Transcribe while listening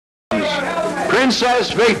Princess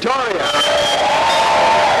Victoria.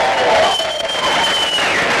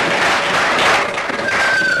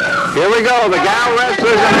 Here we go, the gal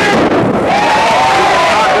wrestlers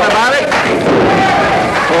talking about it.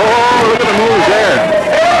 Oh, look at the moves there.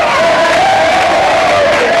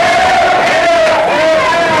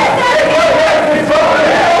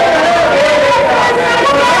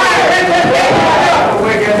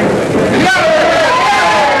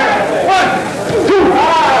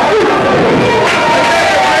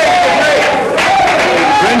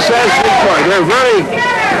 Princess Victoria, they're very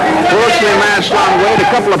closely matched on weight, a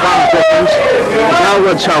couple of pounds difference.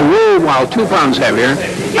 Velvet's a woo, while 2 pounds heavier.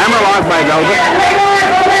 Hammerlock by Velvet.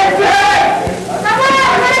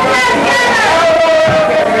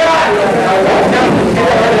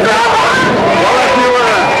 Well, if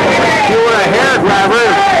you were a hair grabber,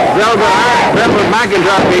 Velvet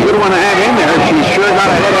McIntyre would be a good one to have in there. She's sure got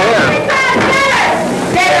a head of hair.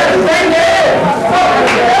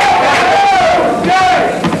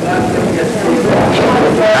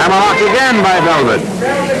 Hammerlock again by Velvet.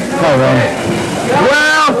 Well, here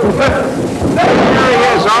he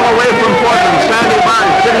is, all the way from Portland. Sandy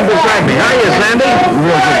Barnes sitting beside me. How are you, Sandy?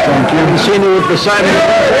 Real good, thank you. Haven't seen you beside me.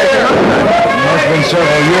 It's been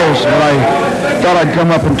several years, but I thought I'd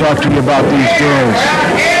come up and talk to you about these girls.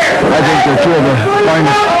 I think they're two of the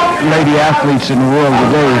finest lady athletes in the world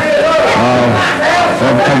today.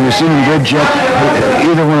 Have you seen them bridge yet?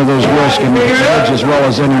 Either one of those girls can bridge as well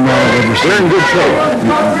as any man I've ever seen. They're in good shape.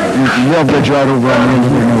 They'll bridge right over on the end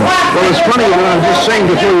of their nose. Well, it's funny, when I was just saying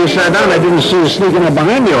before you sat down, I didn't see you sneaking up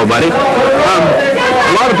behind me, old buddy. A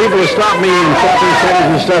lot of people have stopped me in shopping centers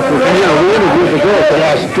and stuff, and, you know, we interviewed the girls for the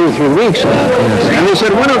last 2 or 3 weeks, and they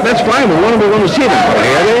said, well, that's fine, but when are we going to see them? Well,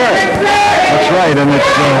 here they are. That's right, and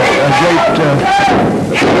it's a great show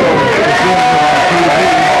to see them on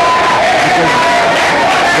TV.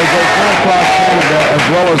 They go clear across Canada as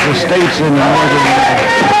well as the states in the northern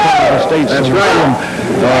states. That's so right.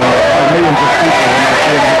 Millions of people.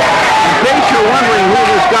 In case you're wondering who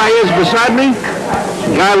this guy is beside me,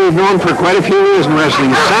 a guy we've known for quite a few years in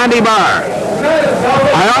wrestling, Sandy Barr.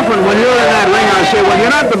 I often, when you're in that ring, I say, well, you're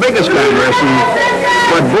not the biggest guy in wrestling,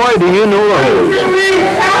 but boy, do you know the hoes.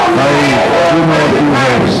 I do know a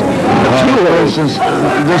few hoes.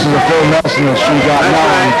 This is a Phil Nelson that she got That's now.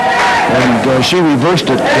 right. And she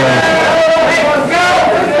reversed it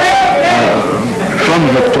from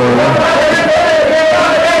Victoria.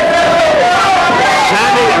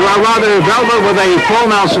 Sandy, or rather Velvet with a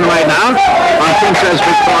full Nelson right now on Princess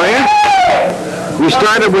Victoria. We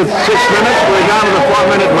started with 6 minutes. We're down to the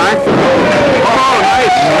 4-minute mark. Oh,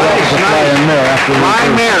 nice. Flying mare after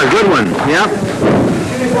Flying mare, good one. Yep.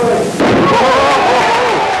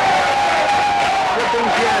 Good thing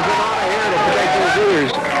she has a lot of hair to protect those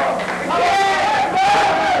ears.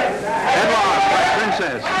 Headlock by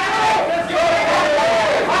Princess.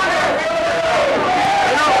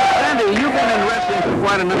 You know, Sandy, you've been in wrestling for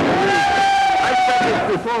quite a number of years. I've said this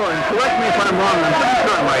before, and correct me if I'm wrong, I'm pretty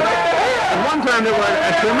sure I'm right. At one time, there were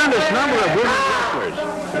a tremendous number of women wrestlers.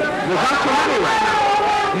 There's not so many right now.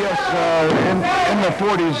 Yes, in the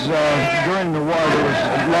 40s, during the war, there was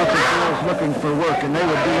lots of girls looking for work, and they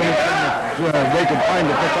would do anything that they could find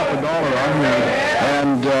to pick up $1 on you.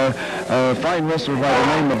 And a fine wrestler by the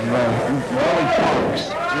name of Willie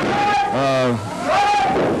Fox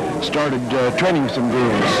started training some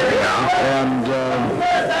girls. And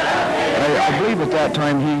I believe at that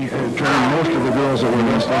time he trained most of the girls that were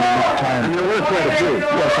wrestling at that time. And there were quite a few.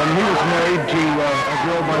 Yes, and he was married to a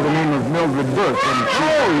girl by the name of Mildred Burke. And she,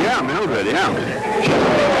 Mildred, yeah.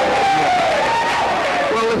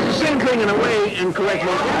 Well, it's the same thing in a way, and correct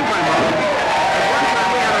me if I'm wrong. At one time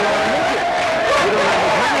we had a lot of midgets. We don't have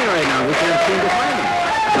as many right now. We can't seem to find them.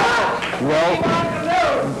 well,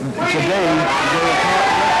 today there are not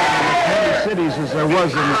as many cities as there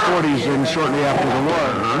was in the 40s and shortly after the war.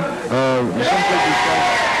 Simply because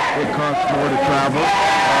it costs more to travel.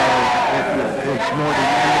 It's more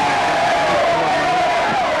demanding.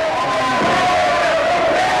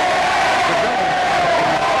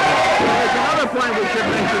 There's another point we should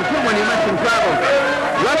mention too when you mention travel.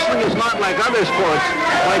 Wrestling is not like other sports.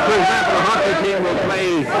 Like, for example, a hockey team will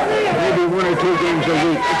play maybe 1 or 2 games a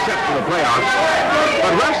week, except for the playoffs.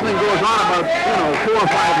 But wrestling goes on about, 4 or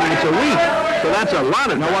 5 nights a week. So that's a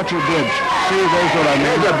lot of... Now watch your bridge. See, there's what I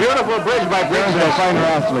mean. There's a beautiful bridge by There's Princess. a finer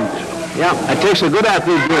athlete. Yeah, it takes a good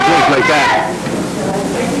athlete to do a bridge like that.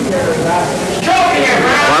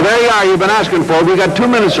 Well, there you are. You've been asking for it. We got 2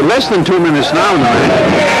 minutes, or less than 2 minutes now in the night.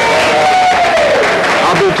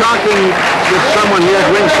 I'll be talking with someone here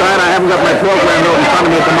at ringside. I haven't got my program note in front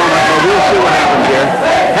of me at the moment, but we'll see what happens here.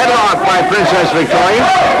 Headlock by Princess Victoria.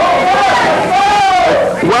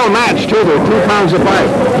 well matched, too. They're 2 pounds apart.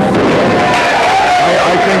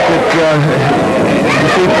 I think that the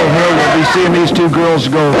people here will be seeing these two girls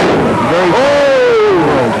go very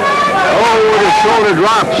with a shoulder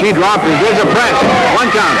drop. She dropped it. There's a press.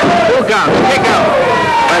 1 count, 2 counts, kick out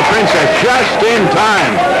by Princess just in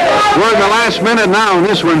time. We're in the last minute now in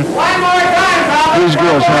this one. These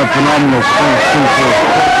girls have phenomenal strength, too.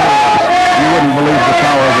 You wouldn't believe the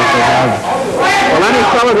power that they have. Well, any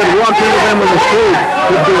fellow that walked into them in the street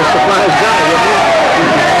could be a surprise guy, wouldn't he?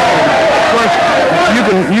 Of course,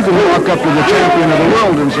 you can walk up to the champion of the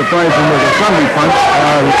world and surprise him with a Sunday punch,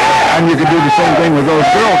 and you could do the same thing with those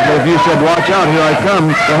girls. But if you said, "Watch out, here I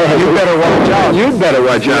come," you better watch out. You'd better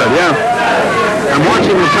watch out, yeah. I'm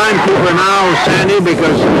watching the timekeeper now, Sandy,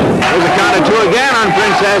 because there's a count of 2 again on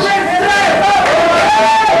Princess.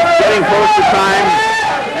 Getting close to time.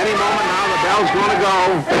 Any moment now, the bell's going to go.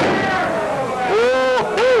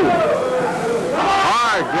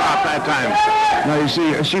 Hard drop that time. Now, you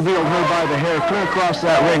see, she wheeled her by the hair clear across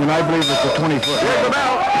that ring, and I believe it's a 20-foot. Here's the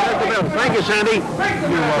bell. Here's the bell. Thank you, Sandy.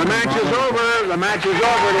 The match is over. The match is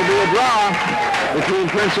over. It'll be a draw between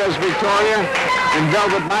Princess Victoria and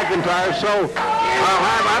Velvet McIntyre. So, I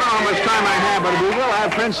don't know how much time I have, but we will have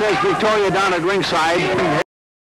Princess Victoria down at ringside.